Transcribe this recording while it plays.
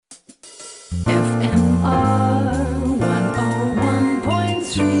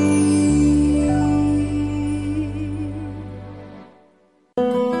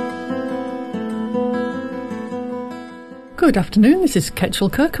Good afternoon, this is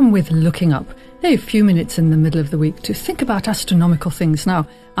Ketchel Kirkham with Looking Up. A few minutes in the middle of the week to think about astronomical things. Now,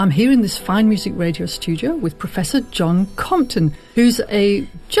 I'm here in this fine music radio studio with Professor John Compton, who's a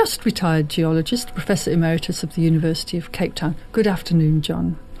just retired geologist, Professor Emeritus of the University of Cape Town. Good afternoon,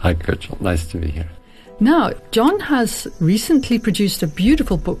 John. Hi, Ketchel. Nice to be here. Now, John has recently produced a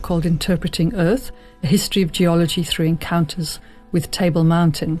beautiful book called Interpreting Earth, A History of Geology Through Encounters with Table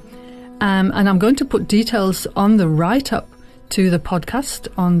Mountain. And I'm going to put details on the write-up to the podcast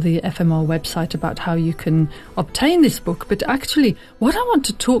on the FMR website about how you can obtain this book. But actually, what I want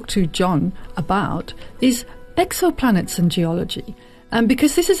to talk to John about is exoplanets and geology.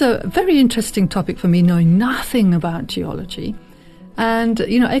 Because this is a very interesting topic for me, knowing nothing about geology. And,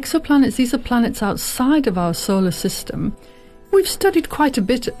 exoplanets, these are planets outside of our solar system. We've studied quite a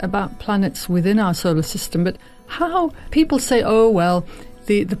bit about planets within our solar system, but how people say,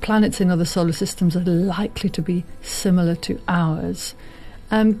 the planets in other solar systems are likely to be similar to ours.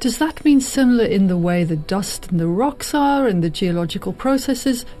 Does that mean similar in the way the dust and the rocks are and the geological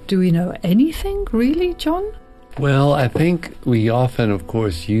processes? Do we know anything, really, John? Well, I think we often, of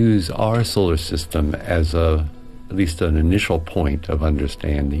course, use our solar system as at least an initial point of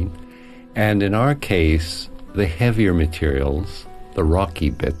understanding. And in our case, the heavier materials, the rocky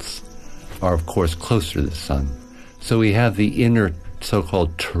bits, are, of course, closer to the sun. So we have the inner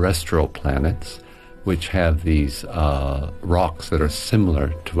so-called terrestrial planets, which have these rocks that are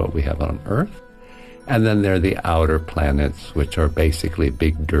similar to what we have on Earth. And then there are the outer planets, which are basically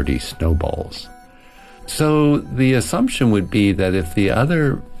big, dirty snowballs. So the assumption would be that if the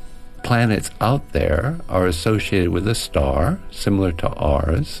other planets out there are associated with a star, similar to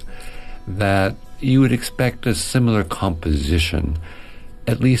ours, that you would expect a similar composition,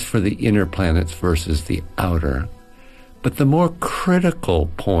 at least for the inner planets versus the outer. But the more critical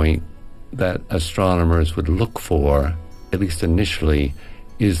point that astronomers would look for, at least initially,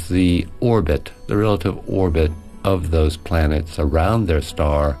 is the orbit, the relative orbit of those planets around their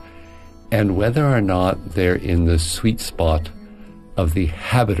star, and whether or not they're in the sweet spot of the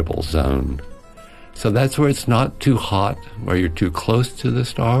habitable zone. So that's where it's not too hot, where you're too close to the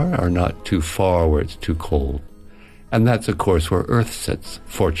star, or not too far where it's too cold. And that's, of course, where Earth sits,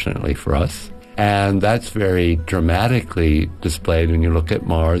 fortunately for us. And that's very dramatically displayed when you look at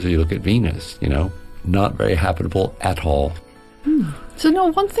Mars or you look at Venus, not very habitable at all. So,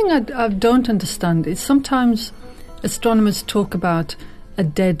 one thing I don't understand is sometimes astronomers talk about a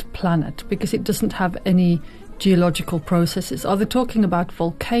dead planet because it doesn't have any geological processes. Are they talking about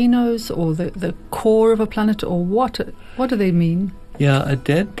volcanoes or the core of a planet, or what do they mean? Yeah, a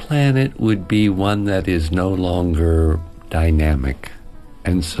dead planet would be one that is no longer dynamic.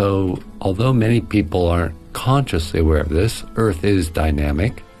 And so, although many people aren't consciously aware of this, Earth is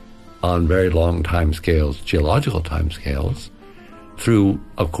dynamic on very long time scales, geological time scales, through,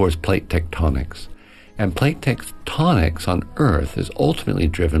 of course, plate tectonics. And plate tectonics on Earth is ultimately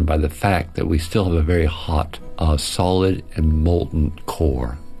driven by the fact that we still have a very hot, solid and molten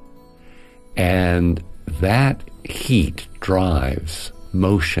core. And that heat drives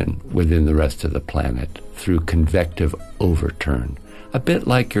motion within the rest of the planet through convective overturn. A bit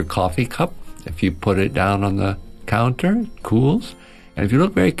like your coffee cup. If you put it down on the counter, it cools. And if you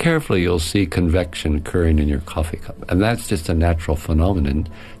look very carefully, you'll see convection occurring in your coffee cup. And that's just a natural phenomenon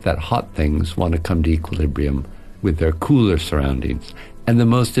that hot things want to come to equilibrium with their cooler surroundings. And the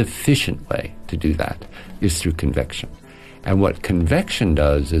most efficient way to do that is through convection. And what convection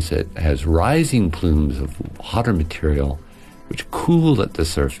does is it has rising plumes of hotter material which cool at the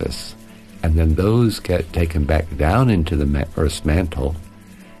surface, and then those get taken back down into the Earth's mantle,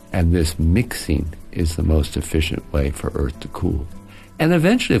 and this mixing is the most efficient way for Earth to cool. And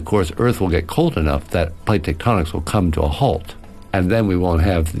eventually, of course, Earth will get cold enough that plate tectonics will come to a halt, and then we won't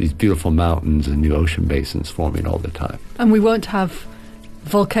have these beautiful mountains and new ocean basins forming all the time. And we won't have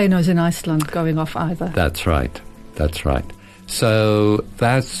volcanoes in Iceland going off either. That's right. So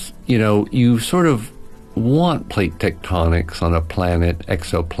that's, you sort of want plate tectonics on a planet,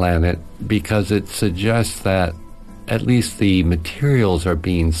 exoplanet, because it suggests that at least the materials are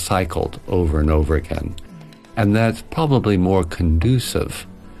being cycled over and over again. And that's probably more conducive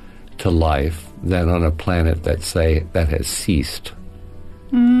to life than on a planet that has ceased.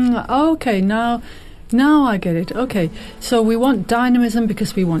 Okay, now I get it. Okay, so we want dynamism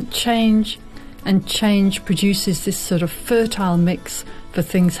because we want change, and change produces this sort of fertile mix for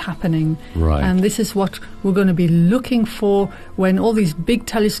things happening. Right. And this is what we're going to be looking for when all these big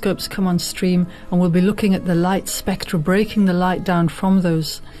telescopes come on stream, and we'll be looking at the light spectra, breaking the light down from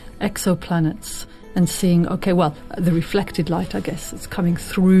those exoplanets. and seeing, okay, well, the reflected light, I guess, it's coming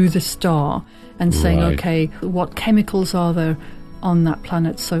through the star, and saying, Right. okay, what chemicals are there on that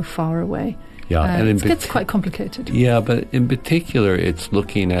planet so far away? Yeah, and it gets quite complicated. Yeah, but in particular, it's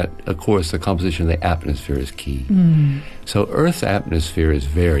looking at, of course, the composition of the atmosphere is key. So Earth's atmosphere is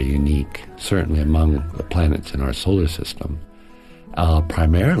very unique, certainly among the planets in our solar system,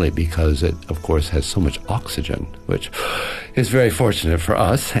 primarily because it, of course, has so much oxygen, which is very fortunate for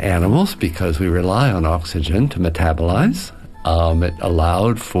us animals because we rely on oxygen to metabolize. It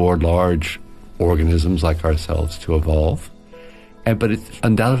allowed for large organisms like ourselves to evolve. But it's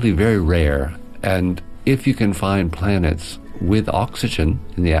undoubtedly very rare. And if you can find planets with oxygen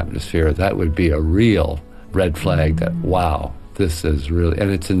in the atmosphere, that would be a real red flag that, wow, this is really, and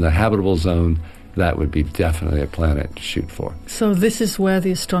it's in the habitable zone, that would be definitely a planet to shoot for. So this is where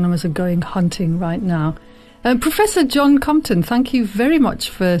the astronomers are going hunting right now. Professor John Compton, thank you very much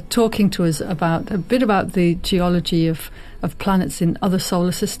for talking to us about a bit about the geology of planets in other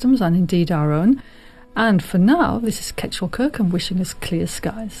solar systems and indeed our own. And for now, this is Ketchel Kirkham wishing us clear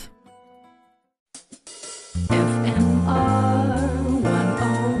skies. If